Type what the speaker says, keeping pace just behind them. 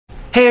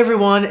Hey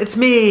everyone, it's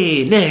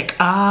me, Nick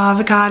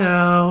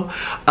Avocado.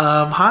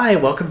 Hi,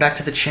 welcome back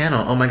to the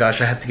channel. Oh my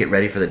gosh, I had to get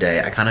ready for the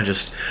day. I kind of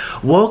just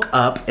woke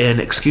up and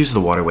excuse the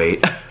water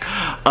weight.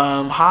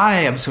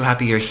 Hi, I'm so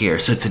happy you're here.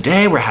 So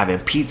today we're having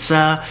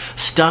pizza,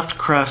 stuffed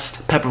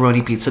crust,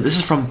 pepperoni pizza. This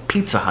is from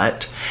Pizza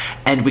Hut.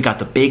 And we got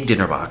the big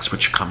dinner box,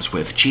 which comes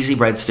with cheesy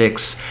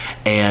breadsticks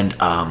and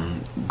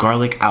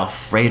garlic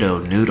alfredo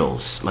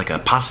noodles, like a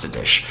pasta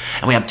dish.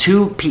 And we have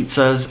two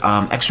pizzas,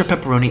 extra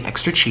pepperoni,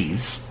 extra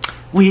cheese.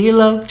 We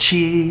love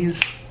cheese.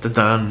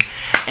 Dun-dun.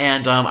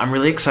 And I'm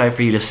really excited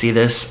for you to see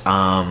this.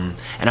 And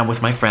I'm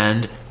with my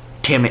friend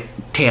Tammy.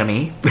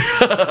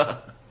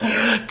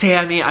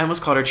 Tammy, I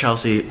almost called her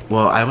Chelsea.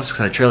 Well, I almost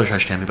said Trailer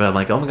Trash Tammy, but I'm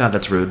like, oh my god,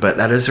 that's rude, but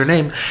that is her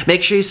name.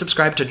 Make sure you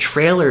subscribe to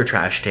Trailer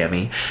Trash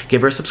Tammy.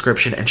 Give her a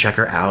subscription and check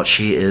her out.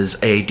 She is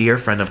a dear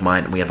friend of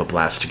mine and we have a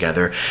blast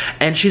together.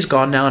 And she's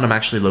gone now and I'm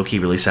actually low-key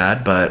really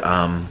sad, but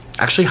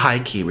actually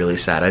high-key really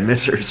sad. I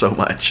miss her so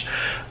much.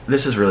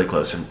 This is really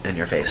close in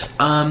your face.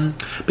 But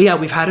yeah,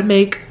 we've had to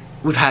make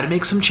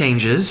some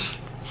changes.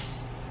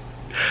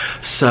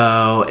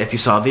 So if you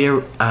saw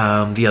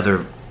the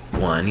other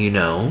one, you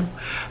know.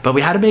 But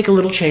we had to make a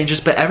little changes,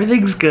 but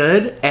everything's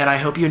good, and I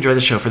hope you enjoy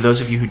the show. For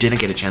those of you who didn't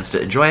get a chance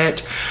to enjoy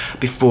it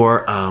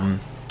before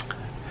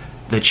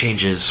the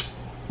changes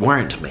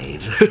weren't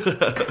made.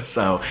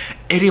 So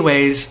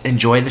anyways,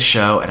 enjoy the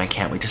show, and I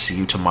can't wait to see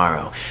you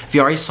tomorrow. If you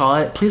already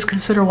saw it, please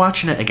consider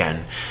watching it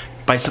again.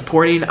 By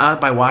supporting us,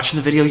 by watching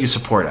the video, you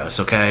support us,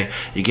 okay?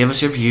 You give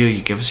us your view,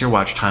 you give us your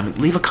watch time.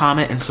 Leave a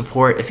comment and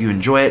support if you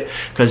enjoy it,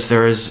 because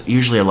there is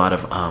usually a lot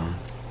of,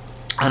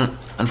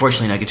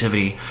 unfortunately,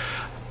 negativity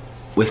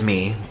with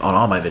me on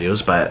all my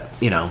videos, but,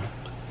 you know,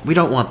 we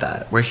don't want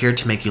that. We're here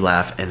to make you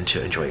laugh and to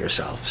enjoy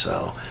yourself.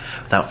 So,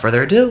 without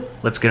further ado,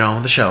 let's get on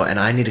with the show. And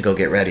I need to go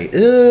get ready.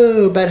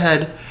 Ooh,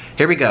 bedhead.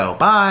 Here we go.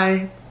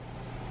 Bye.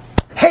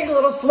 Hey,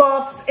 little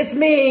sloths. It's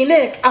me,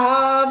 Nick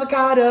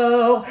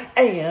Avocado.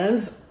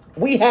 And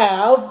we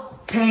have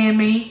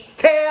Tammy.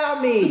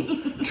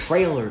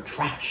 Trailer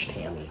Trash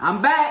Tammy.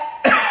 I'm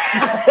back. You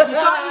thought you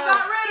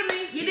got rid of me.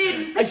 You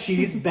didn't.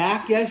 She's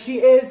back, yes she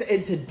is.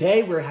 And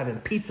today we're having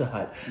Pizza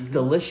Hut.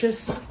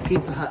 Delicious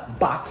Pizza Hut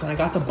box. And I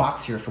got the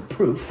box here for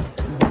proof.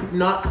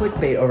 Not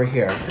clickbait over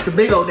here. It's a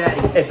big old daddy.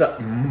 It's a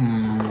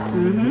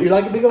You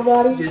like a big old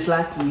daddy? Just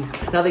like you.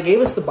 Now they gave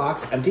us the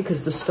box empty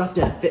because the stuff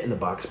didn't fit in the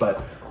box,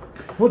 but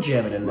we'll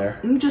jam it in there.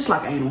 Just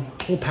like anal.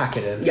 We'll pack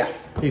it in. Yeah.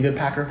 You a good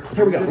packer?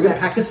 Here we go. We're gonna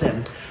pack this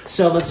in.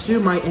 So let's do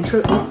my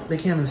intro. Oh, they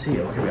can't even see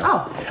you. Here we go.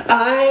 Oh.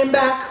 I'm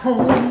back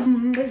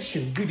home.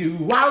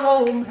 Shoo-be-doo, I'm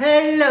home.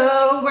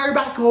 Hello, we're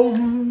back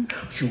home.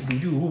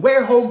 Shoo-be-doo,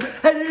 we're home.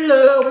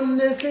 Hello, and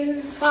this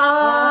is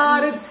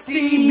hot and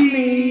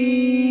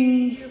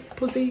steamy.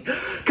 Pussy.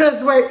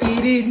 Cause we're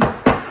eating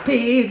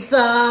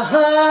Pizza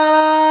Hut.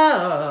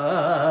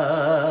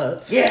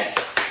 Yes.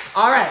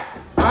 All right.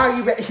 Are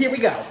you ready? Here we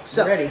go.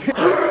 So Ready.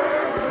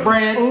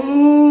 Bread.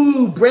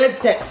 Ooh,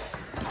 breadsticks.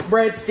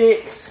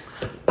 Breadsticks.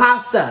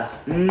 Pasta.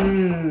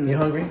 You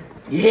hungry?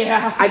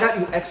 Yeah. I got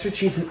you extra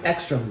cheese and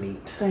extra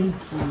meat. Thank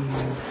you.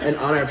 In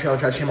honor of Trailer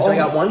Trash Tammy. So I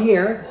got one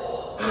here.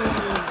 Go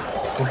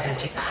ahead and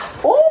take that.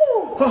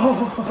 Oh.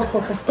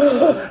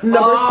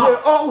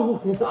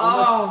 Number two.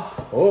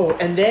 Oh,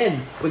 and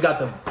then we got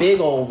the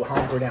big old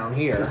honker down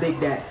here. The big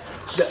daddy.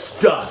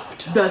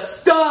 Stuffed. The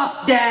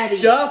stuffed daddy.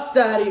 Stuffed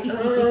daddy.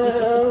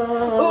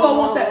 Oh, I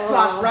want that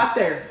sauce right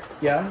there.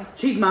 Yeah?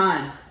 She's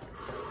mine.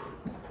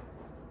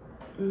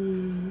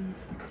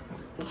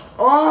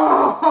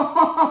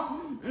 Oh.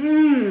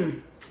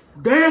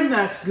 Damn,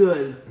 that's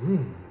good.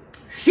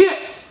 Shit.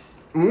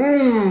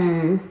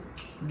 Damn.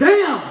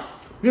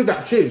 Get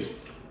that cheese.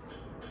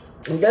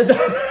 Get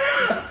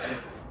that.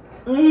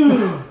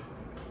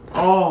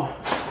 Oh.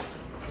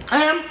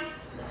 And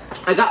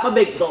I got my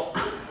big gulp.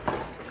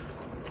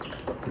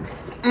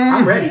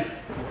 I'm ready.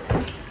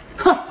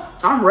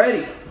 I'm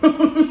ready.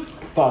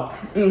 Fuck.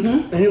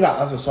 And you got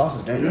lots of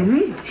sauces, don't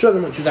you? Show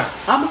them what you got.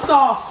 I'm a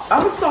sauce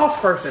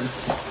person.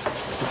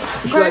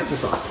 She likes the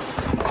sauce.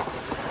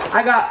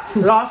 I got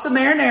lots of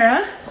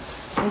marinara.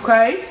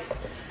 Okay.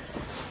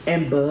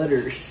 And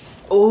butters.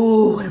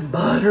 Oh, and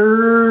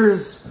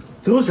butters.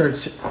 Those are...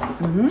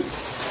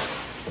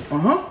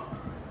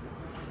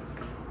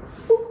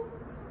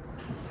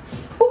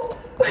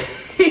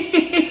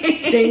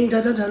 Ding,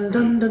 dun, dun, dun,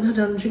 dun, dun, dun,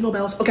 dun, jingle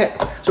bells. Okay,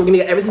 so we're gonna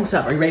get everything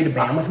set up. Are you ready to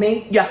bam with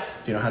me? Yeah.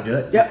 Do you know how to do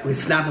it? Yep. We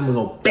snap and we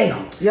go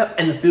bam. Yep.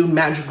 And the food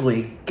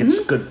magically gets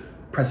good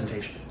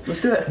presentation.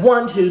 Let's do it.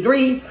 1, 2,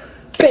 3,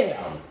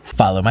 bam.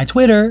 Follow my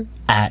Twitter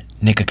at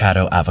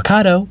Nikocado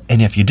Avocado,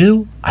 and if you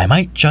do, I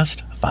might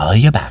just follow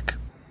you back.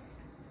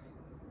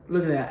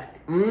 Look at that.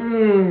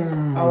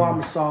 Oh, I'm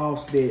a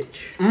sauce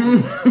bitch.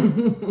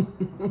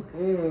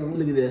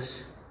 Look at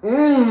this.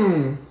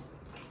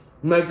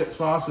 Make it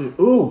saucy.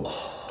 Ooh.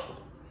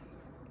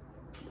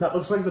 That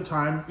looks like the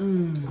time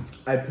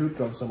I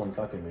pooped on someone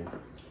fucking me.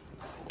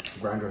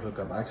 Grinder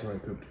hookup. I accidentally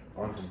pooped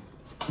on him.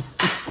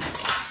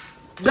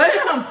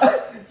 Damn!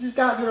 Just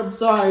got to, I'm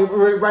sorry.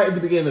 Right at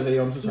the beginning of the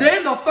video, I'm so sorry.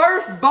 Damn, the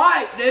first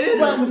bite, dude!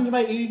 Welcome to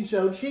my eating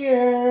show.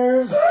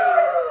 Cheers!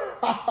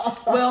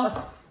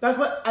 Well, that's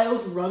what I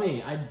was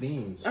running. I had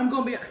beans. I'm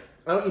gonna be. I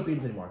don't eat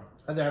beans anymore.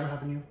 Has that ever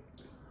happened to you?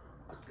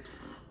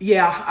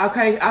 Yeah.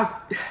 Okay.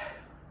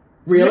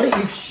 Really? Yeah.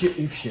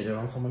 You've shitted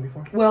on someone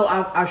before? Well,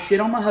 I shit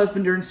on my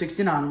husband during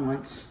 69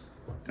 once.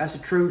 That's a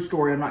true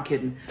story. I'm not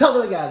kidding. Tell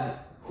them again.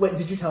 Wait,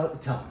 did you tell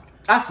it? Tell them.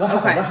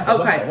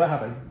 What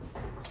happened?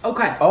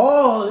 Okay.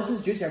 Oh, this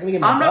is juicy. I'm gonna get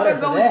my butter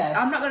for this.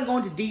 I'm not gonna go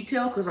into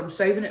detail because I'm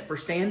saving it for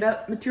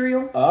stand-up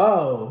material.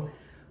 Oh.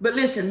 But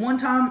listen, one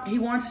time he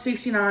wanted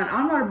 69.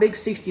 I'm not a big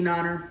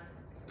 69er.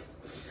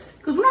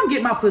 Because when I'm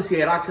getting my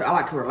pussy out, I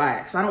like to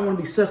relax. I don't want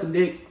to be sucking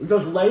dick.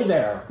 Just lay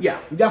there. Yeah.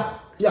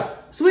 Yeah.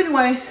 So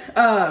anyway,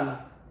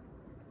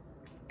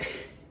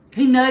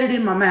 he nutted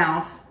in my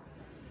mouth.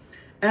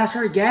 And I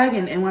started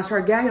gagging. And when I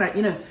started gagging,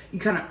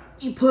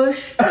 you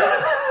push.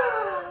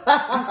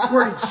 I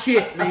squirted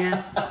shit,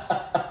 man.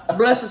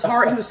 Bless his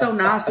heart, he was so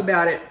nice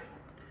about it.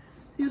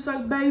 He was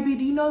like, baby,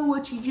 do you know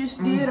what you just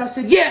did? I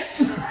said,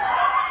 yes!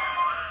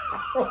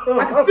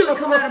 I could feel it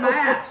come out of my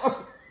ass.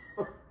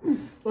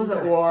 Was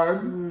it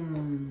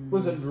warm?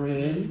 Was it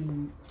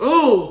green?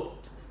 Oh!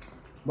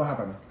 What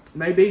happened?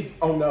 Maybe.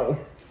 Oh no.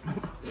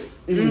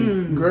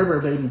 Gerber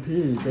baby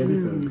peas, baby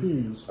food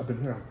peas up in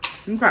here.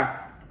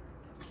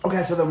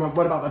 Okay, so then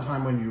what about the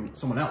time when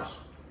someone else?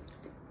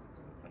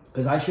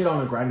 Because I shit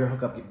on a grinder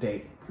hookup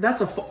date.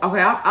 That's okay,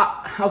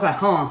 okay,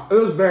 huh? It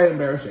was very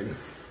embarrassing.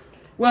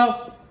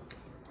 Well,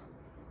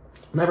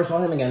 never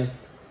saw him again.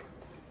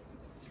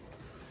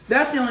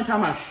 That's the only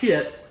time I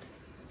shit.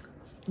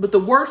 But the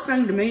worst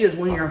thing to me is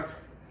when you're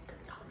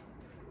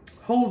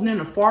holding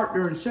in a fart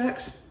during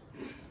sex.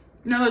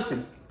 Now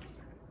listen.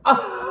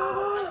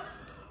 I've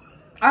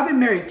been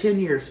married 10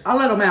 years. I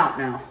let them out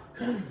now.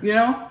 You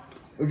know?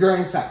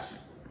 During sex.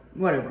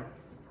 Whatever.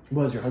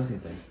 What does your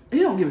husband think? He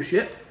don't give a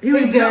shit. He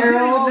don't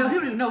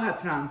even know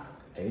half the time.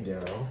 Hey,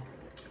 Daryl.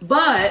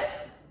 But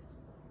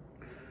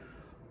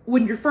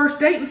when you're first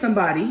dating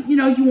somebody, you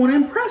want to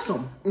impress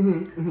them.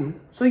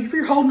 So if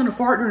you're holding in a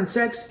fart during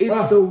sex,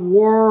 it's the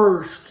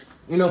worst.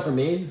 For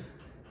me,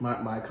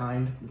 my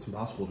kind, it's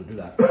impossible to do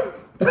that.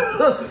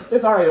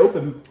 It's already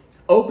open.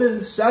 Open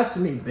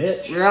sesame,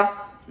 bitch. Yeah.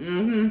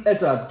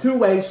 It's a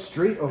two-way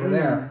street over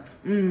there.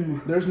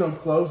 There's no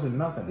closing,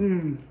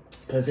 nothing.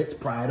 Because it's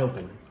pried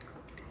open.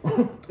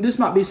 This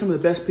might be some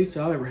of the best pizza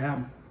I've ever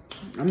had.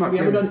 Have you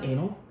ever done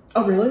anal?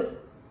 Oh, really?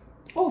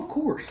 Oh, of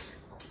course.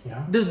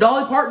 Yeah. Does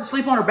Dolly Parton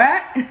sleep on her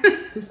back?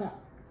 Who's that?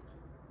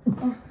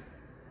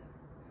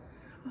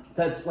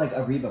 That's like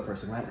a Reba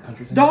person, right? The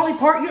country singer. Dolly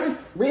Parton?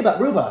 Reba.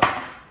 Hold on.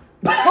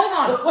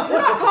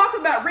 We're not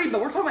talking about Reba.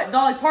 We're talking about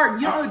Dolly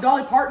Parton. You know who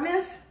Dolly Parton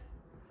is?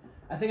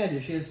 I think I do.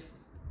 She has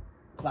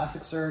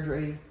plastic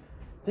surgery.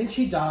 I think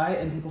she died,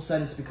 and people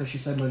said it's because she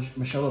said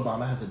Michelle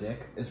Obama has a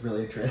dick. It's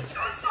really a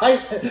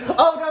transvestite.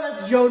 Oh, no,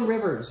 that's Joan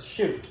Rivers.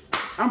 Shoot.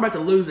 I'm about to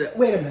lose it.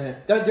 Wait a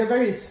minute. They're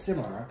very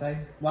similar, aren't they?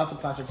 Lots of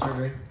plastic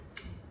surgery.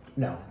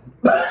 No.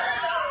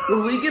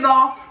 When we get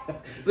off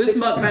this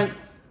mukbang,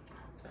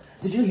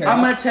 did you hear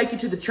I'm going to take you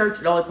to the church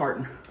at Dolly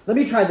Parton. Let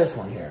me try this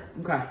one here.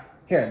 Okay.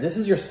 Here, this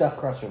is your stuffed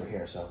crust over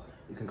here, so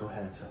you can go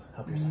ahead and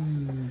help yourself.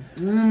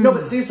 No,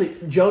 but seriously,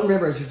 Joan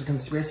Rivers, there's a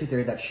conspiracy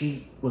theory that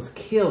she was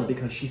killed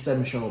because she said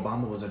Michelle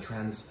Obama was a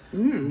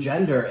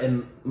transgender,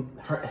 and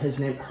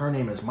her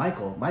name is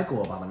Michael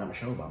Obama, not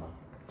Michelle Obama.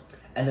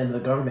 And then the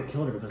government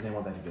killed her because they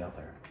want that to get out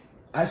there.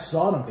 I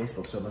saw it on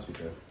Facebook, so it must be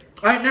true.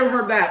 I ain't never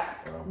heard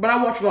that, but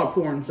I watch a lot of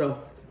porn,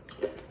 so.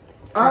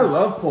 I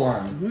love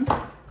porn.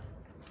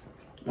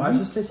 Why does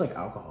this taste like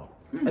alcohol?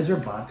 Is there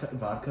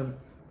vodka?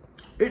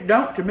 It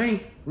don't to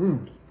me.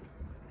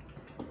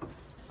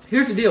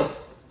 Here's the deal.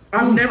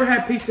 I've never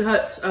had Pizza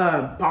Hut's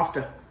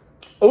pasta.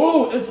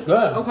 Oh, it's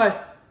good. Okay.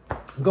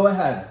 Go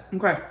ahead.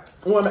 Okay.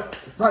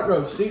 Front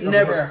row seat.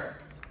 Never.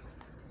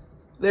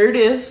 There it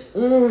is.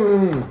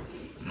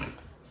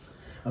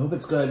 I hope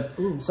it's good.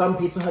 Some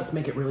Pizza Huts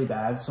make it really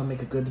bad. Some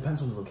make it good.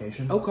 Depends on the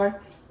location. Okay.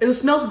 It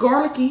smells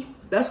garlicky.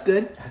 That's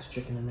good. It has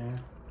chicken in there.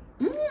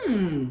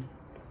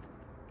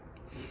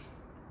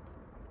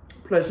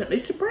 Pleasantly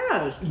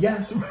surprised.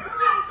 Yes.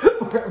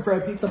 for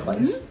a pizza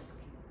place.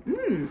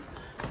 Do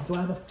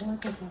I have a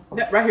fork?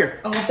 Yeah, right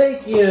here. Oh,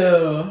 thank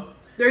you.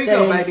 There you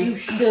go, baby. You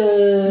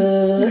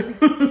should.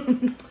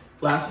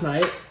 Last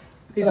night,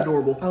 he's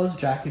adorable. I was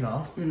jacking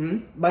off.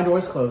 My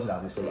door's closed,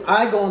 obviously.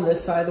 I go on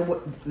this side of the.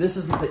 This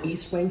is the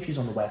east wing. She's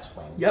on the west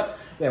wing. Yep.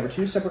 We have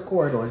two separate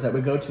corridors that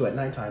we go to at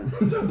nighttime.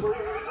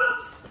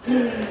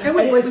 And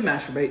we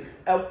masturbate.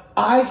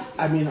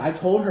 I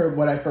told her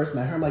when I first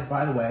met her, I'm like,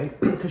 by the way,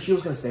 because she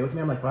was going to stay with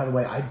me, I'm like, by the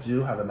way, I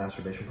do have a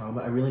masturbation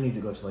problem. I really need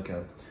to go to like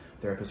a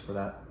therapist for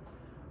that.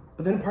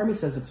 But then part of me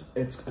says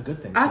it's a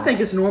good thing. So I think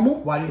it's normal.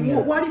 Why do you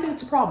Why do you think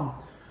it's a problem?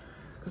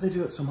 Because I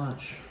do it so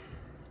much.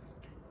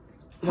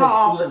 How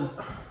often?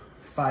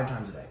 5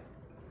 times a day.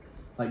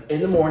 Like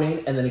in the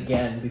morning, and then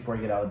again before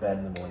you get out of bed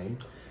in the morning.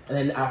 And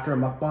then after a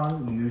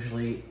mukbang,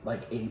 usually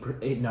like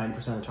 90%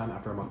 of the time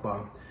after a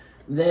mukbang.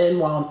 Then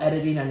while I'm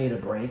editing, I need a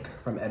break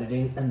from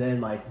editing. And then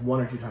like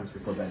 1 or 2 times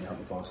before bed to help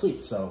me fall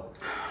asleep. So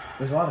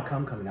there's a lot of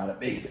cum coming out of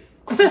me.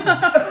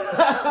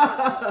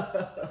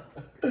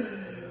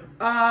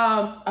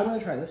 I'm gonna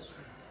try this.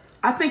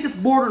 I think it's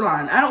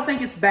borderline. I don't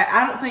think it's bad.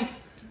 I don't think.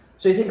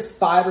 So you think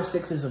 5 or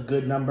 6 is a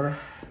good number?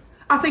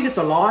 I think it's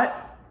a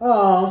lot.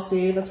 Oh,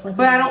 see, that's my.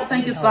 But I don't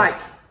think it's like.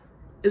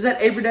 Is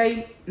that every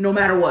day, no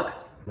matter what?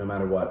 No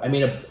matter what. I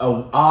mean, a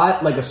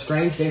odd, like a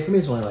strange day for me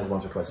is only like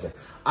once or twice a day.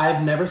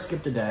 I've never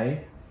skipped a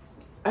day,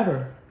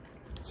 ever,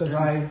 since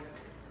I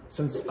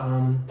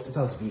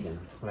was vegan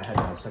when I had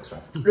my own sex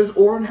drive. Does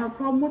Oren have a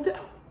problem with it?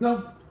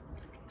 No.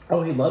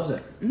 Oh, he loves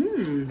it.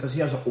 Because he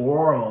has an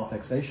oral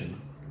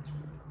fixation.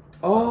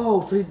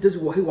 Oh, so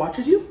he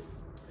watches you?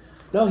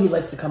 No, he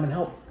likes to come and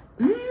help.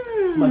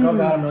 I'm like, oh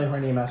God, I'm really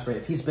horny and masturbate.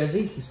 If he's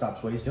busy, he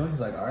stops what he's doing. He's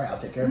like, all right, I'll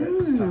take care of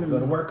it. Time to go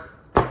to work.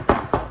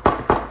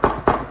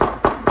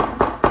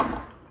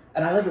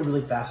 And I like it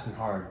really fast and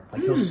hard.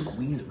 Like he'll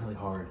squeeze it really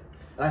hard.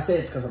 And I say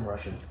it's because I'm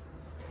Russian.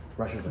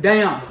 Russians like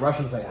Damn.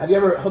 Russians like. Have you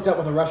ever hooked up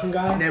with a Russian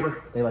guy?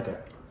 Never. They like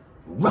it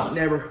rough.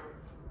 Never.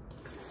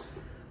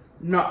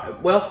 No.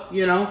 Well,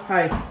 you know,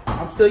 hey,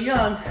 I'm still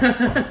young.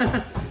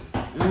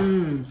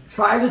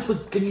 Try this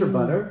with get your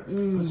butter.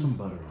 Put some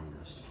butter on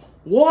this.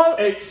 What?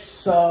 It's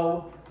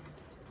so.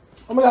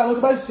 Oh my God! Look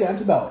at my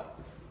Santa belt.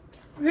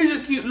 He's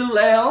a cute little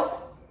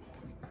elf.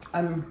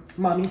 I'm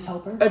mommy's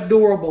helper.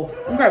 Adorable.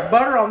 You got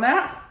butter on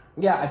that?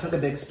 Yeah, I took a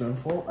big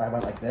spoonful. I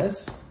went like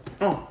this.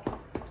 Oh.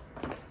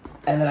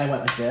 And then I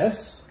went like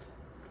this.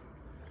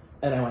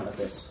 And I went like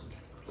this.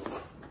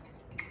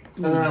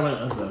 And then I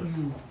went like this.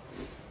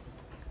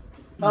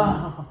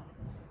 Oh.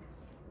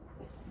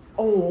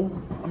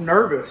 I'm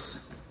nervous.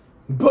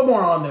 Put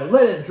more on there.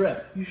 Let it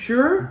drip. You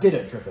sure? Get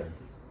it dripping.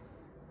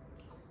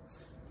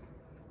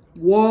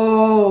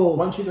 Whoa.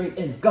 1, 2, 3,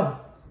 in. Go.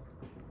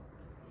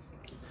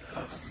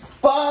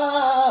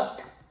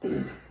 Fuck.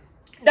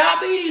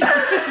 Diabetes.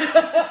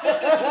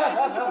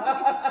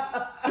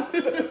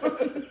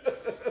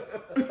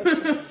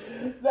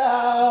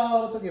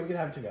 No, it's okay. We can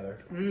have it together.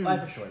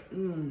 Life is short.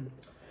 Isn't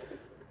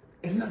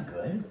that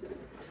good?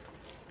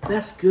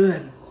 That's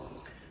good.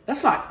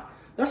 That's like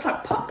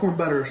popcorn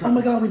butter or something. Oh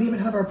my God, we didn't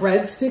even have our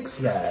breadsticks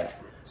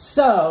yet.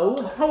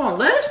 So, Hold on.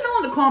 Let us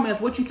know in the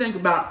comments what you think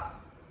about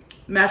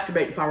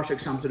masturbating 5 or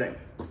 6 times a day.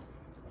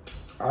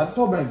 I've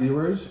told my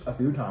viewers a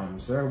few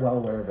times. They're well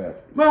aware of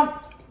it.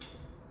 Well,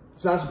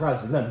 It's not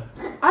surprising to them.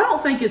 I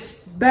don't think it's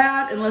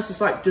bad unless it's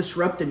like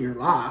disrupting your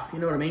life. You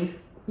know what I mean?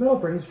 No,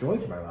 it brings joy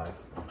to my life.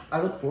 I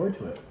look forward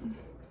to it.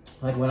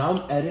 Like when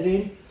I'm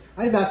editing,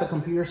 I'm at the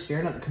computer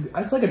staring at the computer.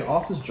 It's like an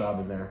office job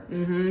in there.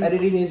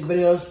 Editing these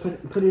videos,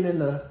 putting in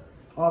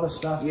all the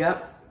stuff.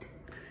 Yep.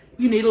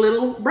 You need a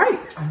little break.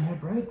 I need a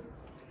break.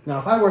 Now,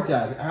 if I worked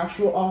at an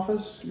actual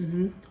office,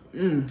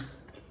 it'd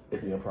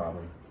be a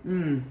problem.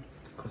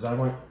 Because I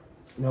want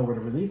nowhere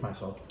to relieve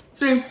myself.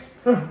 See,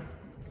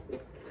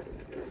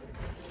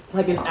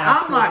 Like an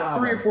actual I'm like job.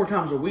 3 or 4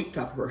 times a week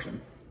type of person.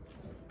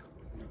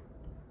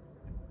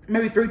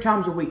 Maybe 3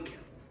 times a week.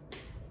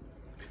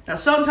 Now,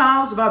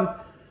 sometimes if I'm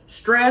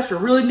stressed or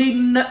really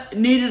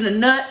needed a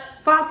nut,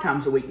 5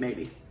 times a week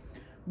maybe.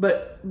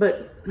 But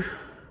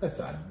That's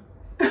sad.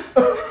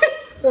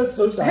 That's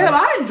so sad. hell,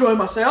 I enjoy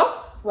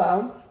myself.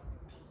 Well,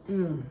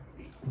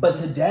 but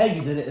today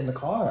you did it in the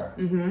car.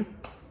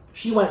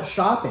 She went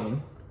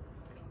shopping,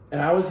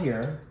 and I was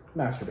here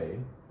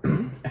masturbating.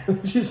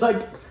 And she's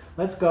like,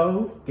 let's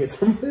go get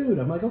some food.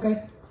 I'm like,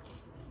 okay.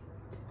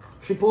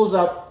 She pulls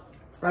up.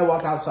 I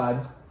walk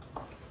outside.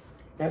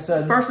 I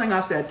said, First thing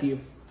I said to you.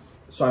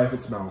 sorry if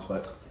it smells,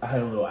 but I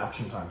had a little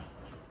action time.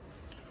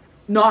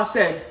 No, I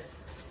said,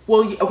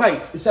 well,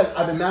 okay. You said,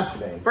 I've been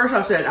masturbating. First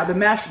I said, I've been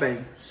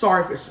masturbating.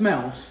 Sorry if it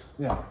smells.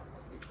 Yeah.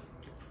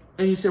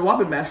 And you said, well, I've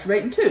been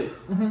masturbating too.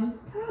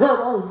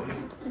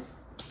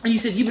 And you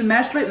said, you've been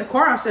masturbating in the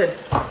car? I said,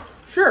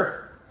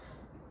 sure.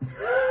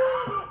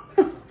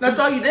 That's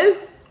all you do?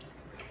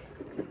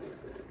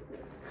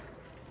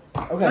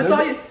 Okay. That's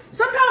all you...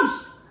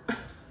 Sometimes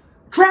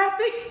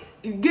traffic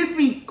gets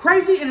me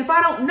crazy, and if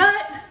I don't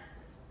nut...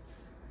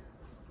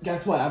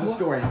 Guess what? I have a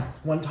story.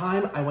 One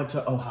time, I went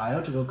to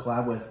Ohio to go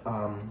collab with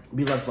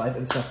Be Love's Life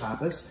and Steph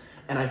Pappas,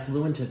 and I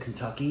flew into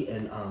Kentucky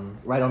and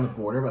right on the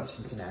border of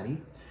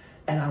Cincinnati,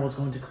 and I was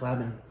going to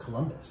collab in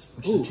Columbus,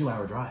 which is a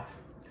 2-hour drive.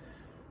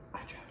 I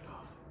jacked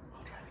off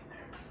while driving there.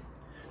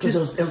 Because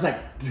it was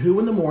like 2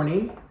 in the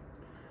morning.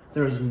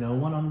 There was no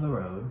one on the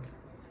road.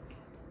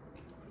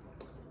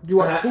 You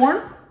watch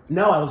porn?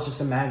 No, I was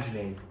just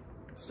imagining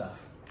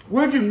stuff.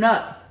 Where'd you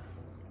nut?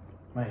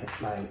 My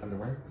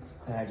underwear.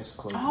 And I just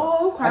close it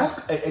Oh, up.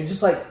 okay. It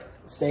just like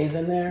stays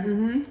in there.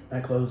 And I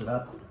close it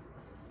up.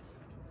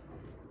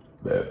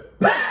 You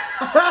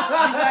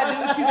gotta do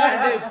what you gotta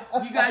do.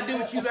 You gotta do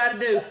what you gotta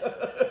do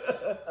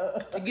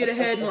to get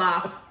ahead in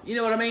life. You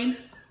know what I mean?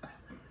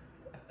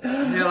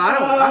 Hell,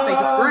 I think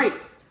it's great.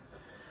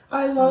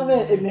 I love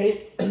it. It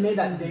made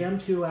that damn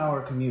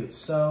 2-hour commute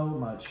so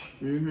much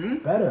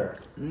better.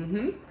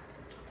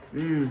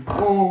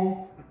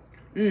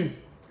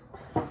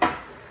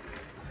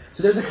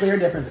 So there's a clear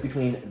difference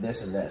between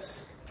this and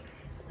this.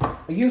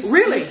 You're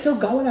still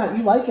going out.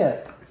 You like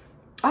it.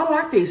 I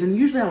like these, and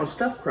usually I'm a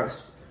stuffed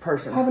crust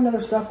person. Have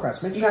another stuffed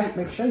crust. Make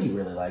sure you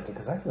really like it,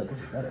 because I feel like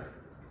this is better.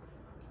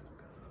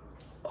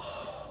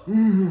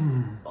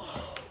 Mmm.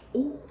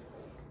 Ooh.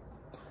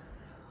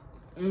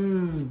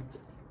 Mmm.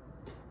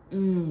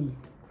 Mmm.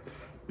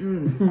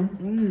 Mmm.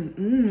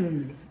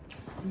 Mmm.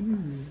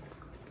 Mmm.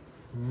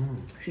 Mmm.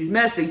 She's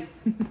messy.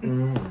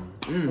 Mmm.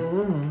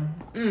 Mmm.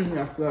 Mmm.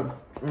 That's good.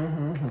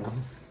 Mmm.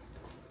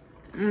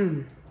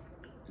 Mmm.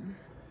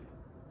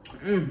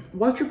 Mmm.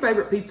 What's your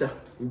favorite pizza?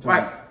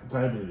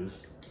 Diabetes.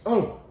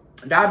 Oh.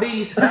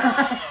 Diabetes. The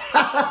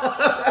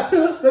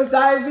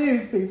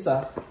diabetes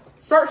pizza.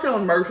 Start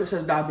selling merch that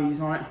says diabetes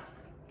on it.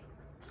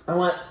 I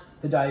want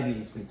the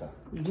diabetes pizza.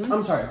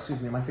 I'm sorry,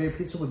 excuse me. My favorite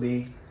pizza would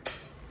be...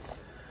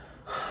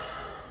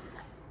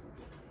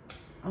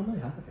 I don't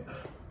really have a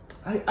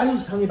favorite. I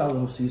was telling you about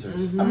Little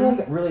Caesars. I'm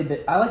like really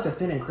big. I like the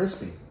thin and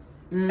crispy.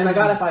 And I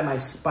got it by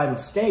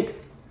mistake.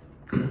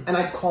 And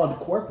I called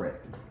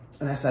corporate.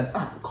 And I said,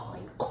 I'm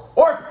calling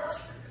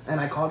corporate. And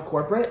I called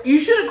corporate. You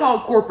should have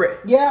called corporate.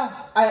 Yeah,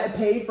 I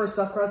paid for a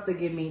stuffed crust. They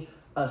gave me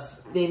a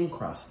thin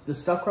crust. The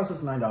stuffed crust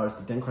is $9.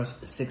 The thin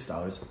crust is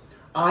 $6.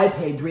 I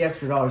paid $3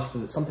 extra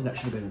for something that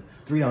should have been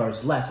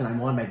 $3 less, and I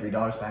wanted my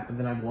 $3 back. But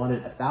then I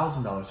wanted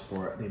 $1,000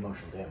 for the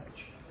emotional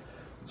damage.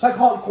 So I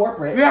called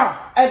corporate. Yeah,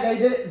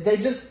 and they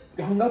just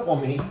hung up on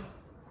me.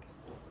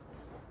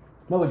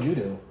 What would you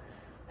do?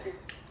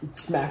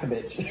 Smack a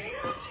bitch.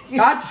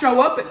 I'd show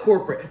up at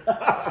corporate.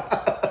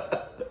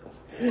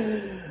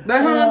 They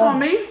hung up on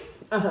me.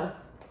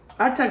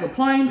 I'd take a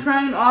plane,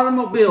 train,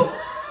 automobile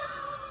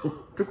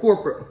to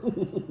corporate.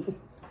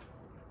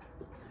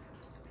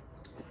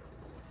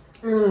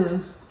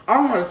 I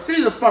want to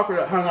see the fucker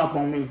that hung up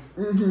on me.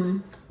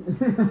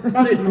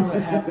 I didn't know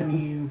that happened to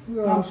you.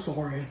 Yeah. I'm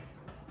sorry.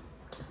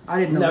 I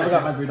didn't know. Never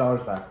got my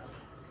 $3 back.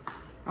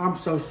 I'm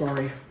so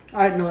sorry.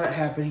 I didn't know that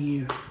happened to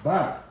you.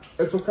 But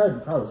it's okay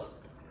because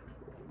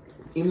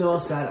even though I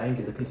was sad I didn't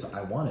get the pizza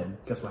I wanted,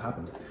 guess what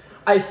happened?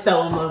 I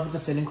fell in love with the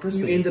thin and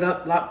crispy. You ended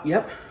up like,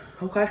 yep.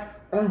 Okay.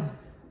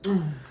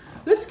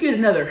 Let's get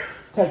another.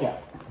 Take it.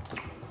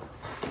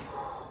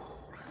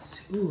 Let's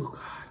see. Oh God.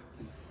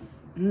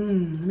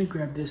 Let me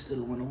grab this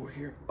little one over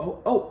here.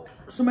 Oh.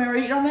 Somebody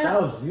already eat on that?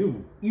 That was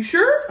you. You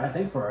sure? I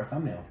think for our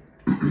thumbnail.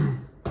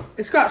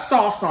 It's got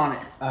sauce on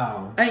it.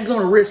 Oh. I ain't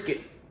gonna risk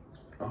it.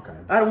 Okay.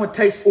 I don't want to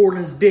taste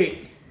Orden's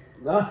dick.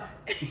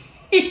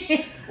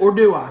 Or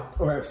do I?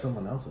 Or if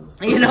someone else's.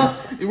 You know?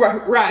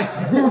 Right.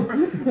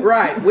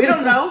 Right. We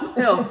don't know.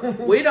 Hell,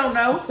 we don't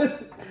know.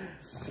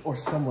 Or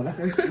someone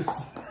else's.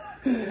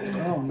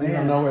 Oh, man. We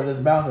don't know where this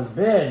mouth has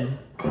been.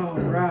 All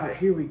right.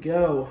 Here we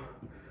go.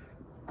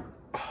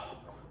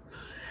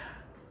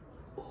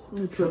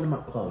 Let me put them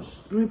up close.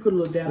 Let me put a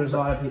little down. There's a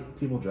lot of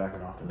people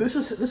jacking off to this.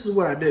 This is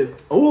what I do.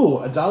 Oh,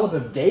 a dollop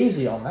of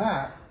daisy on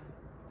that.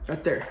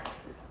 Right there.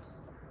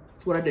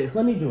 That's what I do.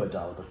 Let me do a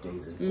dollop of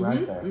daisy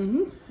right there.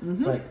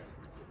 It's like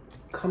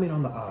coming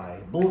on the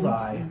eye,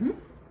 bullseye.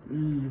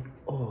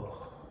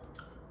 Oh.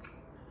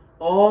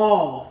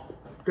 Oh,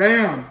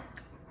 damn.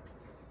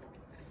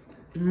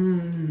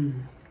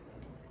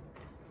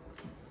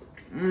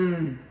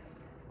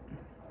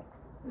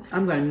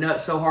 I'm gonna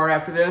nut so hard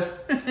after this.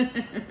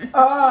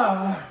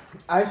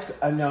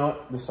 I know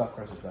the stuffed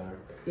crust is better.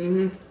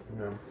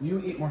 No,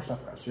 you eat more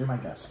stuffed crust. You're my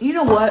guest. You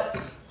know what?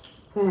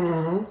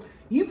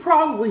 You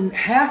probably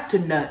have to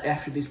nut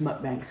after these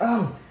mukbangs.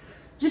 Oh,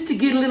 just to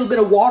get a little bit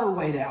of water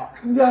weight out.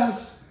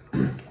 yes.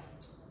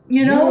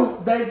 You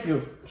know? Thank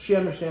you. She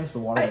understands the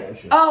water weight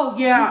issue. Oh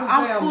yeah,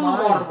 I'm full of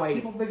water weight.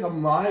 People think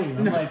I'm lying.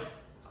 I'm like,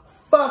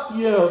 fuck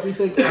you if you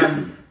think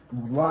I'm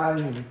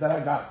lying that I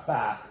got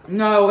fat.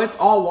 No, it's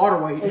all water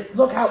weight.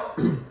 Look how...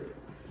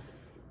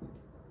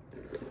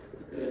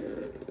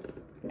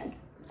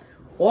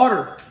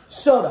 Water.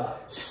 Soda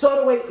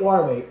weight,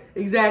 water weight.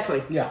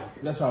 Exactly. Yeah,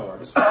 that's how it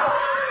works.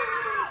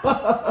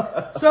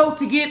 So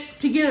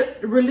to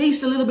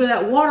release a little bit of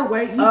that water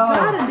weight, you've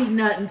gotta be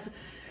nutting.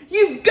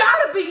 You've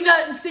gotta be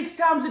nutting 6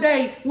 times a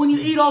day when you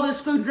eat all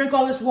this food, drink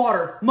all this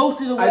water.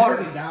 Mostly the water. I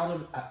drink a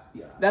gallon.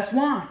 Yeah. That's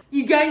why.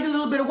 You gained a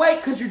little bit of weight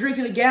because you're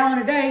drinking a gallon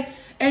a day,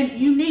 and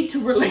you need to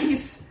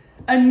release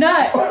a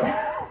nut.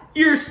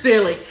 You're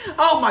silly.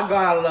 Oh my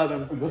God, I love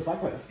him.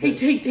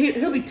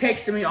 He'll be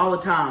texting me all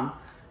the time.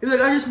 He'll be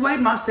like, I just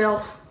weighed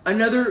myself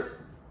another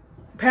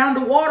pound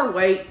of water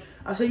weight.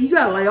 I said, you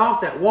gotta lay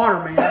off that water,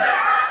 man.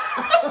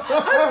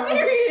 I'm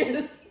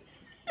serious.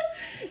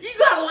 You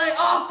gotta lay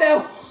off that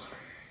water.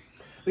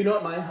 You know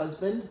what? My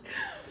husband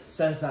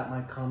says that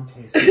my cum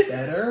tastes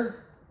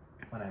better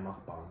when I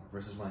mukbang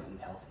versus when I eat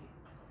healthy.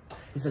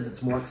 He says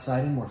it's more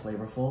exciting, more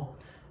flavorful,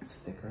 it's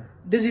thicker.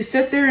 Does he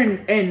sit there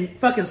and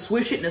fucking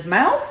swish it in his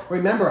mouth?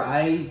 Remember,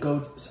 I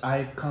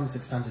come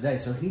 6 times a day,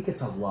 so he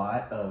gets a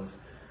lot of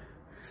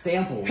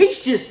samples.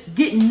 He's just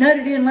getting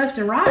nutted in left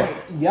and right.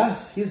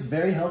 Yes, he's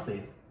very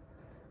healthy.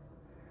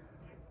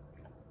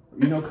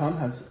 You know, cum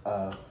has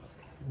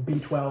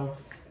B12.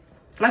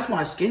 That's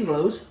why his skin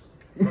glows.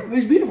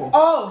 He's beautiful.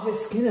 Oh, his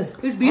skin is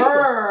He's beautiful.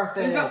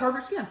 perfect. He's got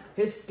perfect skin.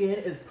 His skin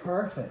is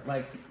perfect.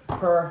 Like,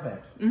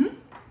 perfect.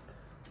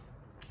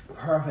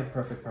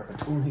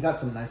 Perfect. He got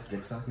some nice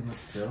dick sucking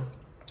lips, too.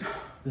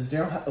 Does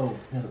Daryl have... Oh,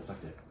 he hasn't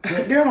sucked it.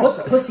 Daryl What's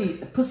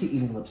pussy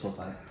eating lips look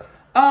like?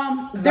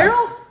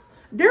 Daryl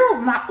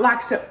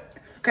likes to.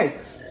 Okay,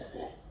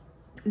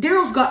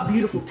 Daryl's got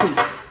beautiful teeth,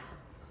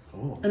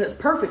 and it's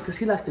perfect because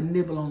he likes to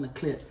nibble on the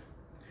clit.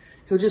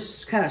 He'll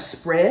just kind of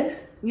spread,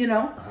 you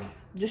know,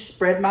 just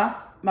spread my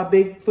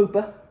big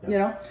fupa, you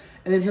know,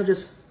 and then he'll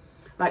just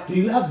like. Do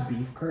you have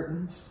beef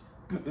curtains?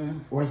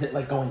 Or is it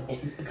like going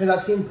in? Because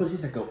I've seen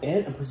pussies that go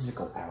in and pussies that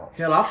go out.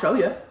 Hell, I'll show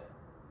you.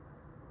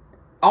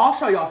 I'll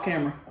show you off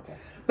camera. Okay.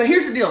 But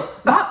here's the deal.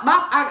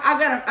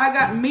 I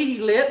got meaty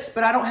lips,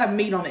 but I don't have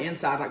meat on the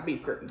inside like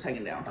beef curtains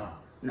hanging down. Oh.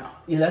 No.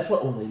 Yeah, that's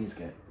what old ladies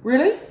get.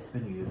 Really? It's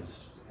been used.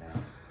 Yeah.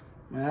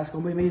 Well, that's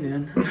gonna be me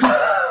then.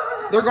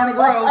 They're gonna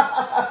grow.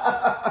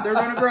 They're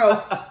gonna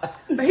grow.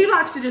 But he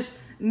likes to just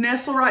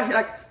nestle right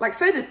here, like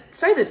say the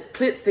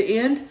clit's the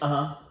end.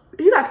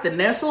 He likes to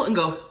nestle and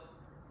go.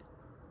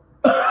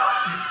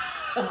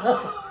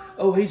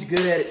 Oh, he's good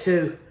at it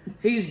too.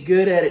 He's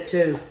good at it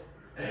too.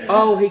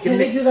 Oh, he can.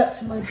 Can he do that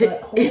to my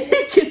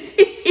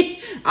butthole?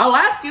 I'll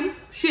ask him.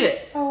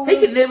 Shit, he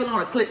can nibble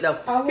on a clit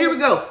though. Here we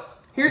go.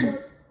 Here's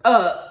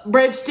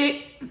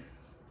breadstick.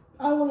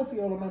 I want to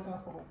feel on my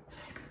butthole.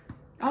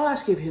 I'll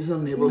ask if he'll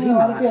nibble. Yeah, He I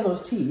want might. to feel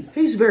those teeth.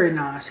 He's very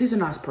nice. He's a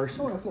nice I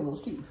person. want to feel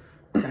those teeth.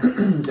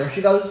 There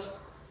she goes.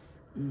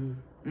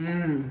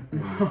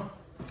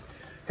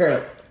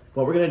 Here,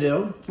 what we're gonna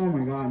do? Oh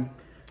my god.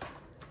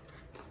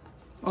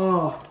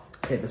 Oh.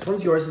 Okay, this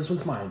one's yours. This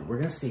one's mine. We're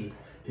gonna see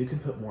who can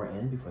put more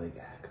in before they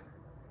gag.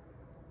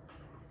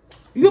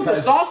 You gonna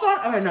put sauce on?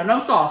 Okay, no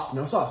sauce.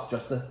 No sauce,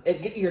 just the.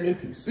 Get your new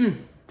piece.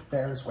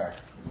 Fair and square.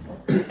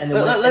 And then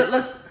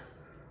Let's.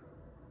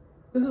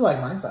 This is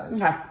like my size.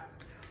 Okay.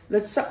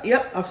 Let's.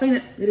 Yep, I've seen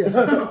it. It is.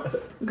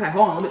 Okay,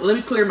 hold on. Let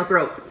me clear my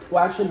throat.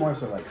 Well, actually, more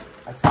so like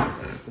I'd say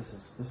this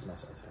is my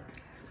size.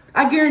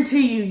 I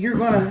guarantee you, you're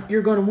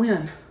gonna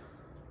win.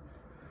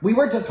 We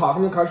were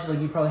talking in the car. She's like,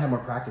 you probably have more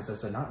practice. I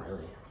said, not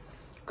really.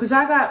 Cause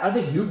I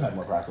think you've had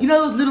more practice. You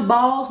know those little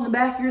balls in the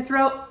back of your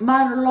throat?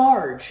 Mine are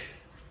large,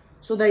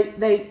 so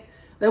they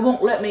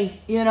won't let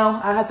me. You know,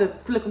 I have to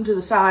flick them to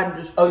the side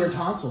and just. Oh, your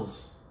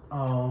tonsils.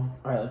 All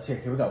right, let's see.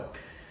 Here we go.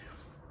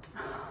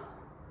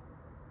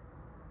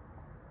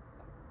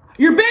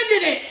 You're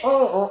bending it.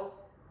 Oh.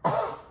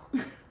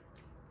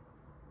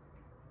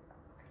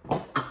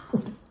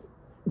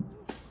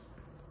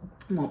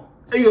 Come on.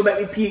 You'll make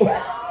me puke.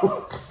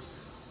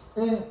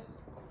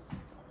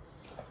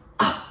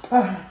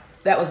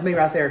 That was me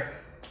right there.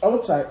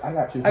 Oops, I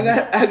got too. I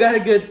got a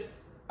good.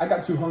 I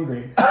got too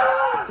hungry.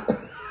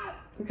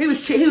 He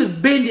was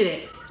bending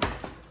it.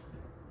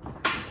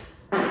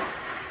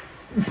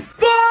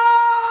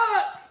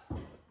 Fuck!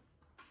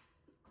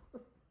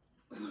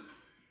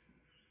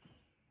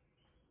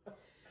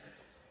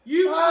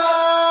 You.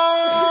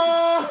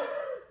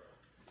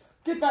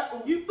 Get back.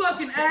 You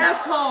fucking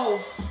asshole!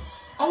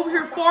 Over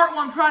here farting while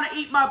I'm trying to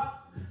eat my.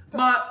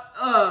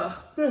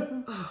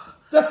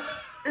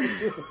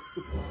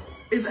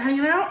 Is it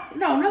hanging out?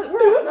 No, we're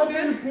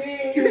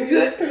good. You're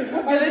good.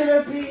 I'm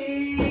gonna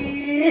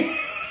pee.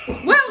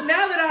 Well,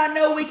 now that I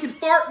know we can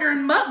fart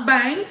during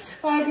mukbangs.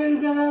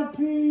 I'm gonna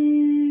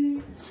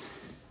pee.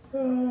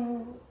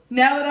 Oh.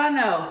 Now that I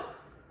know.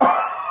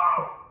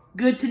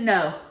 Good to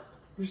know.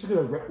 You're just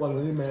gonna rip one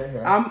any minute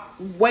here. I'm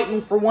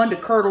waiting for one to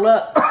curdle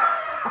up.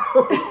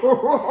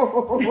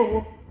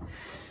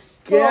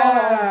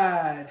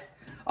 God.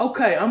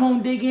 Okay, I'm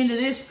gonna dig into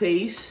this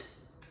piece.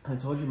 I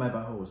told you my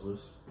butthole was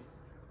loose.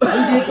 He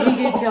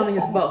did tell me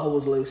his butthole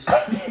was loose.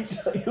 I did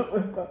tell you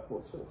my butthole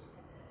was loose.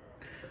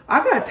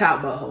 I got a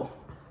tight butthole.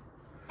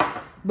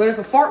 But if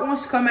a fart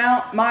wants to come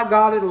out, my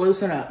God, it'll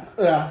loosen up.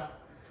 Yeah.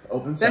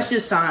 Open sesame. That's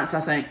just science,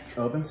 I think.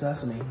 Open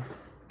sesame.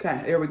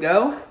 Okay, there we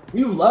go.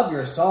 You love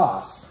your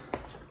sauce.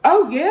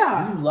 Oh,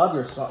 yeah. You love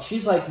your sauce.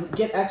 She's like,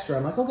 get extra.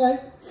 I'm like, okay.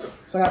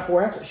 So I got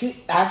 4 extra.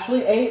 She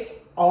actually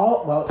ate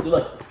all. Well,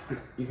 look,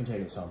 you can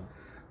take this home.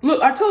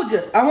 Look, I told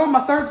you, I want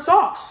my 3rd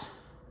sauce.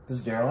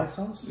 Does Daryl like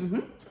sauce?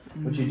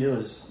 What you do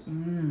is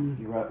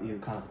you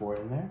kind of pour it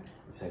in there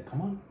and say,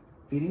 come on,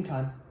 feeding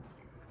time.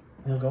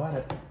 And he'll go at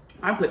it.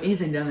 I can put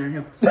anything down there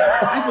and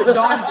I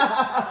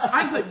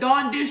can put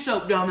Dawn dish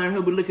soap down there and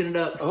he'll be licking it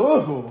up.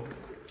 Ooh.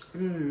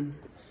 You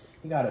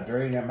got a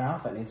dirty in your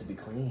mouth that needs to be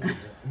cleaned.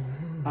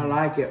 I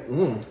like it.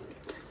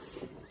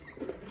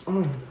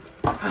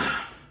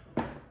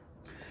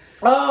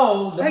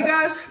 Oh, hey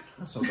guys.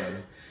 That's so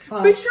good.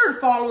 Be sure to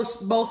follow us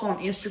both on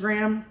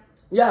Instagram.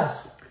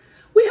 Yes.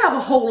 We have a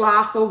whole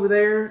life over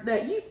there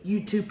that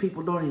you two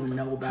people don't even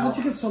know about. How'd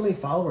you get so many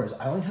followers?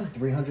 I only have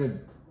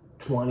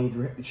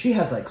 320. She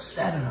has like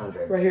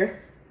 700. Right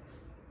here.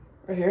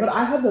 Right here. But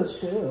I have those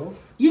too.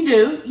 You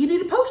do. You need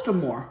to post them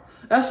more.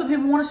 That's what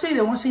people want to see.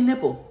 They want to see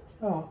nipple.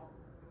 Oh.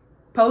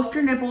 Post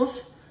your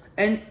nipples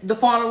and the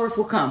followers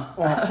will come.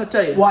 I'll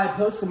tell you. Well, I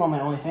post them on my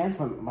OnlyFans,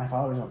 but my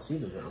followers don't see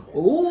the OnlyFans.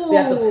 Ooh. They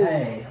have to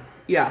pay.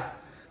 Yeah.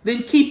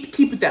 Then keep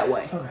it that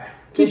way. Okay.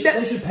 They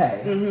should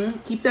pay.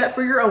 Keep that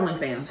for your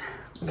OnlyFans.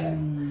 Okay.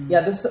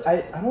 Yeah, this,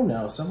 I don't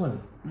know.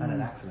 Someone had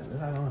an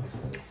accident. I don't know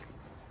who it is.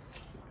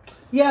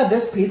 Yeah,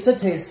 this pizza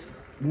tastes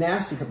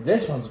nasty.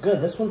 This one's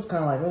good. This one's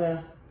kind of like,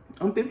 eh.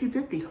 I'm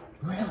 50-50.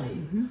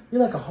 Really? You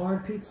like a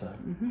hard pizza?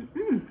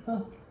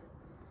 Huh.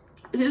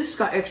 This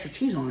got extra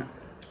cheese on it.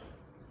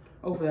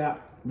 Over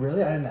that.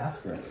 Really? I didn't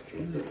ask for extra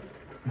cheese.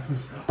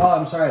 Oh,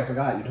 I'm sorry, I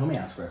forgot. You told me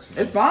to ask for extra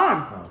cheese. It's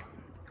fine. Oh.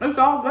 It's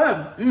all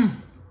good.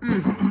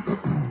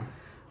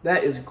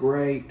 That is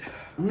great.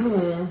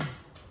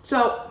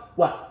 So,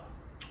 What?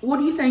 What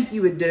do you think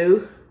you would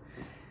do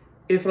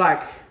if,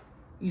 like,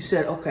 you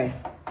said, okay,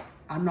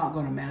 I'm not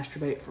going to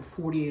masturbate for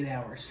 48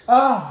 hours?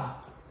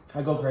 Ah,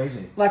 I go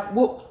crazy. Like,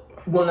 what?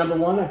 Well, number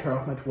one, I turn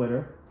off my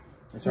Twitter.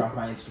 I turn off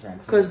my Instagram.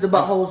 Because the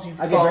buttholes you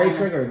I get very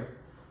triggered.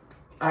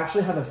 I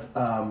actually have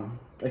a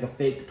like a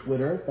fake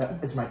Twitter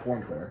that is my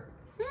porn Twitter.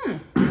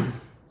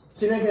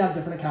 So you know you can have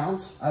different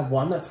accounts. I have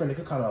one that's for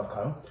Nikocado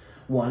Avocado,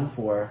 one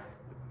for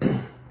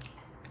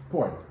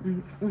porn.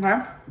 Okay.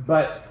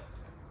 But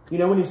you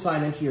know when you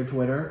sign into your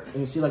Twitter and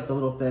you see like the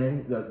little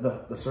thing,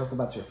 the circle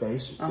that's your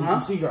face, you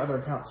can see your other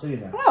account sitting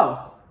there.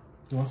 Oh.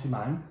 You want to see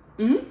mine?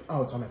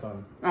 Oh, it's on my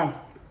phone. Oh.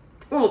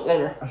 We'll look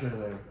later. I'll show you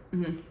later.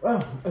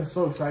 Oh, it's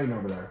so exciting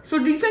over there. So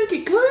do you think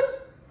it could?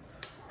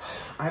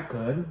 I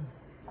could.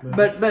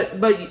 But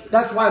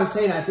That's why I'm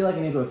saying I feel like I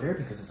need to go to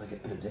therapy because it's like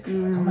an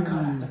addiction. Like, oh my god,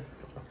 I have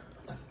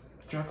to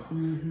jerk off.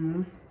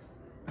 And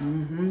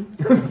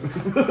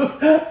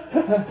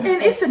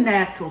it's a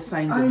natural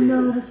thing to do. I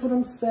know, that's what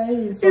I'm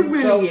saying. So It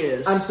really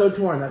is. I'm so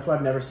torn. That's why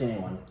I've never seen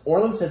anyone.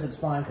 Orland says it's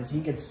fine because he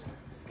gets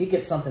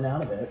something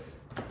out of it.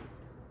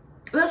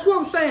 That's what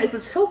I'm saying. If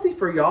it's healthy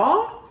for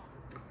y'all,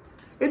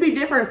 it'd be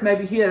different if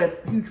maybe he had a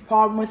huge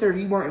problem with it or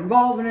you weren't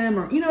involved in him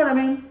or, you know what I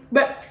mean?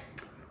 But,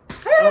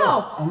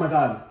 hell! Oh my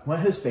god. One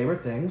of his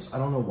favorite things, I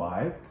don't know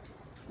why,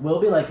 we'll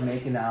be like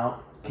making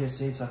out,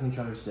 kissing, sucking each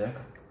other's dick.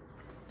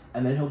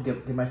 And then he'll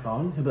get my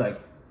phone. He'll be like,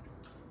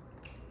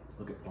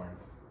 look at porn.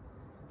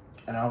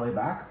 And I'll lay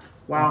back.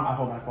 Wow. I'll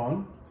hold my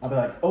phone. I'll be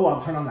like, oh, I'll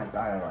turn on that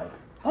guy I like.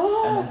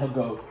 Oh. And then he'll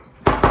go,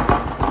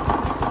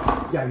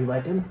 yeah, you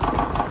like him?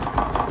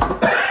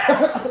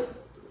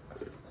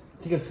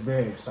 He gets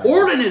very excited.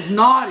 Orland is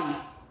naughty.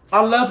 I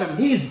love him.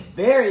 He's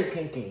very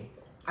kinky.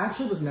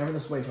 Actually was never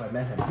this way until I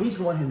met him. He's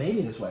the one who made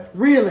me this way.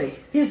 Really?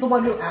 He's the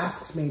one who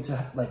asks me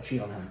to like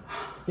cheat on him.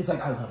 He's like,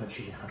 I love a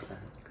cheating husband.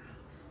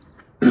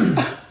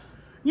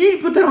 You need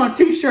to put that on a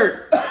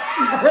t-shirt. I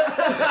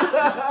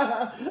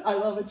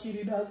love a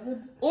cheating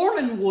husband.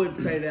 Orland would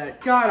say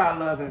that. God, I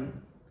love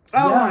him.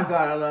 Oh Yeah. my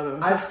God, I love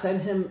him. I've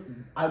sent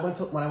him,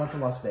 when I went to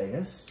Las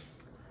Vegas,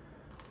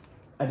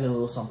 I did a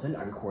little something,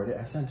 I recorded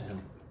it, I sent to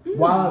him.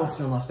 While I was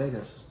still in Las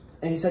Vegas.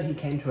 And he said he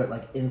came to it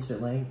like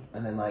instantly,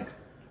 and then like...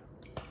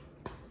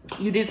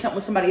 You did something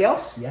with somebody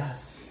else?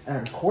 Yes. And I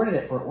recorded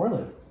it for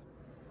Orland.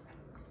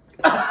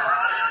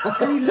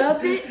 And he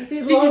loved it?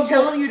 Did you loved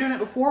tell it. him you were doing it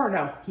before or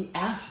no? He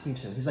asked me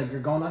to. He's like, you're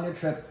going on your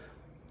trip.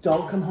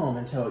 Don't come home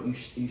until you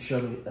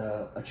show me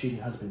a cheating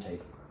husband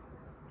tape.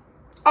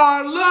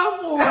 I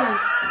love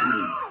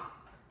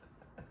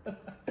Orland.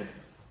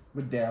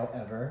 Would Daryl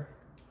ever?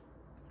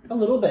 A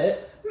little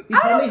bit. He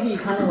told me he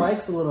kind of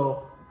likes a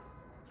little...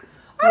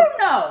 I don't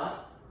know.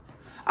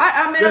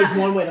 I mean, There's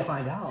one way to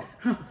find out.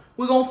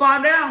 We're gonna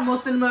find out. I'm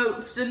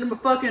gonna send him a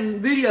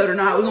fucking video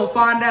tonight. We're gonna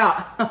find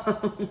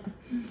out.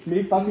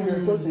 Me fucking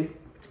your pussy.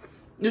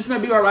 This may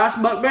be our last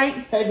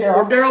mukbang. Hey, Daryl.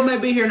 Or Daryl may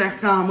be here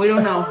next time. We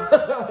don't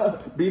know.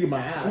 Beating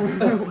my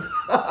ass.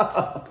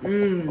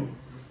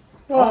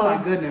 Oh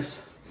my goodness.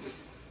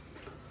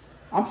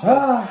 I'm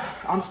stuck.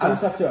 I'm stuck. I'm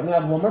stuck too. I'm gonna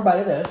have one more bite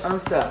of this. I'm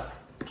stuck.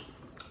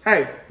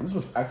 Hey, This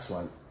was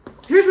excellent.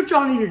 here's what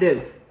y'all need to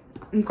do.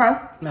 Okay?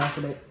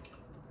 Masturbate.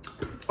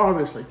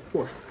 Obviously, of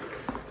course.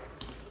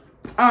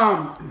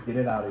 Get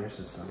it out of your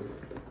system.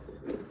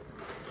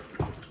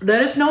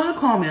 Let us know in the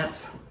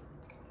comments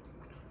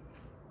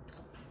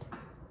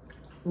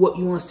what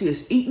you want to see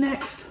us eat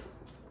next.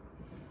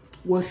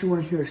 What you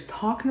want to hear us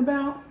talking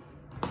about.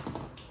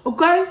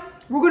 Okay?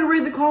 We're going to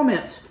read the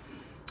comments.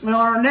 And on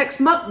our next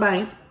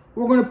mukbang,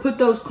 we're going to put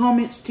those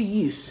comments to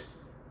use.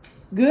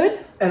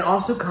 Good? And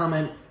also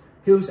comment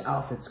whose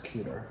outfit's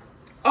cuter.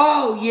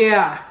 Oh,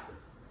 yeah.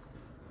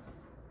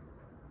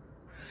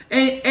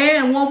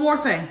 And one more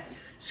thing.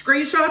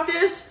 Screenshot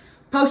this,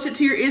 post it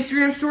to your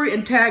Instagram story,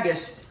 and tag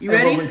us. You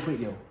ready? And we'll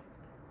retweet you.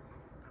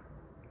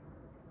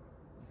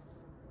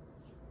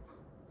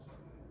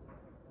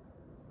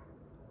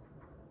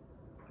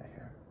 Right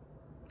here.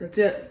 That's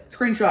it.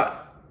 Screenshot.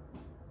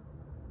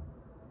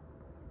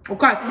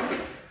 Okay.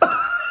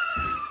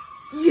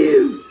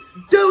 You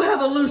do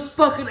have a loose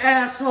fucking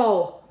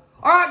asshole.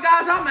 All right,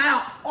 guys, I'm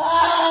out.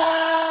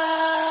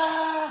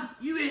 Ah!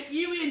 You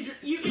in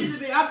the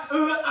bit. I'm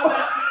out.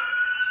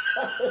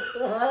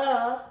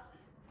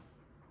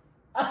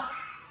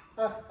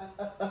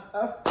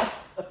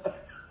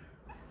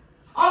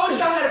 I wish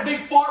I had a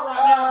big fart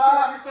right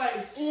now in your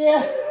face.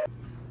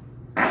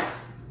 Yeah.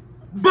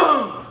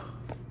 Boom.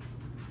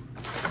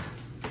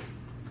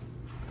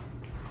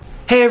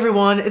 Hey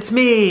everyone, it's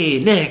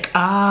me, Nick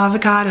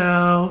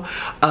Avocado.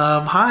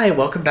 Hi,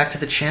 welcome back to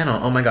the channel.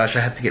 Oh my gosh, I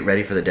have to get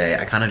ready for the day.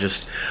 I kind of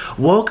just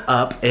woke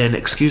up and,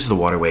 excuse the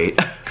water weight.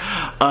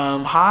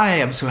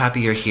 Hi, I'm so happy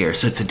you're here.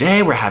 So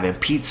today we're having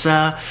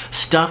pizza,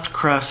 stuffed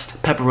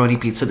crust, pepperoni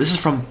pizza. This is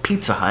from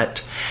Pizza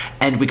Hut,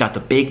 and we got the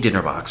big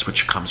dinner box,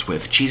 which comes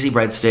with cheesy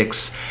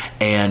breadsticks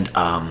and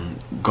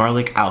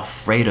garlic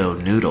alfredo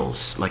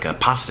noodles, like a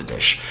pasta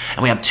dish.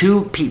 And we have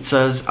 2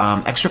 pizzas,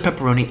 extra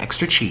pepperoni,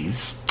 extra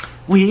cheese.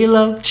 We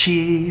love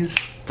cheese.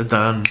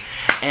 Dun.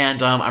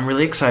 And I'm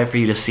really excited for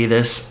you to see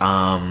this.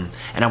 And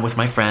I'm with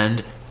my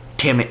friend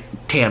Tammy.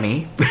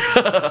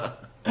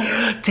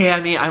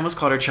 Tammy, I almost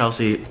called her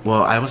Chelcie.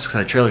 Well, I almost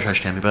said Trailer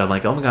Trash Tammy, but I'm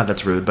like, oh my god,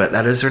 that's rude, but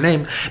that is her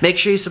name. Make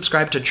sure you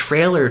subscribe to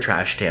Trailer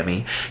Trash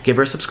Tammy. Give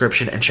her a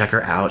subscription and check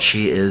her out.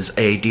 She is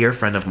a dear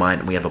friend of mine,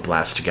 and we have a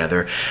blast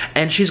together.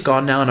 And she's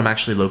gone now, and I'm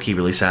actually low-key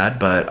really sad,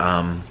 but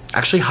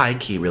actually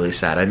high-key really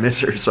sad. I miss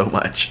her so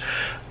much.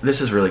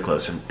 This is really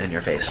close in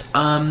your face.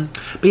 But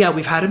yeah,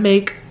 we've had to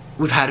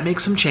make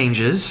some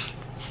changes.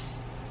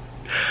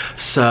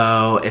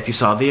 So if you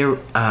saw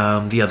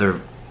the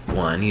other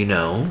one, you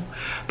know,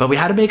 but we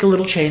had to make a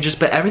little changes,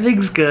 but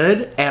everything's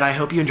good, and I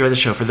hope you enjoy the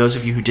show. For those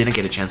of you who didn't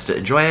get a chance to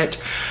enjoy it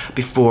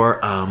before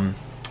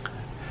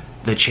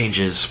the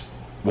changes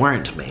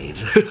weren't made.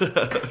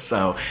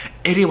 So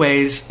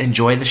anyways,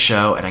 enjoy the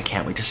show, and I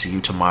can't wait to see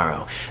you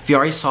tomorrow. If you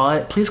already saw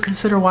it, please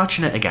consider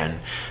watching it again.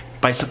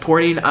 By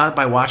supporting us,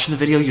 by watching the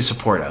video, you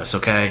support us,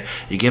 okay?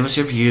 You give us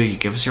your view, you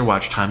give us your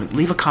watch time.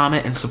 Leave a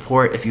comment and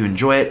support if you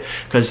enjoy it,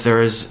 because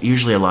there is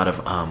usually a lot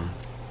of,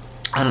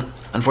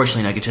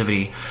 unfortunately,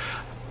 negativity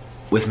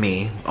with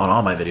me on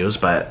all my videos,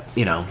 but,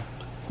 you know,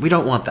 we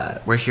don't want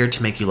that. We're here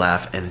to make you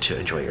laugh and to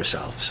enjoy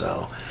yourself.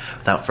 So,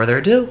 without further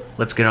ado,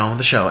 let's get on with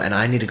the show, and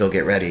I need to go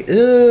get ready.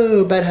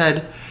 Ooh,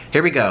 bedhead.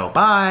 Here we go.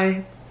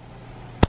 Bye.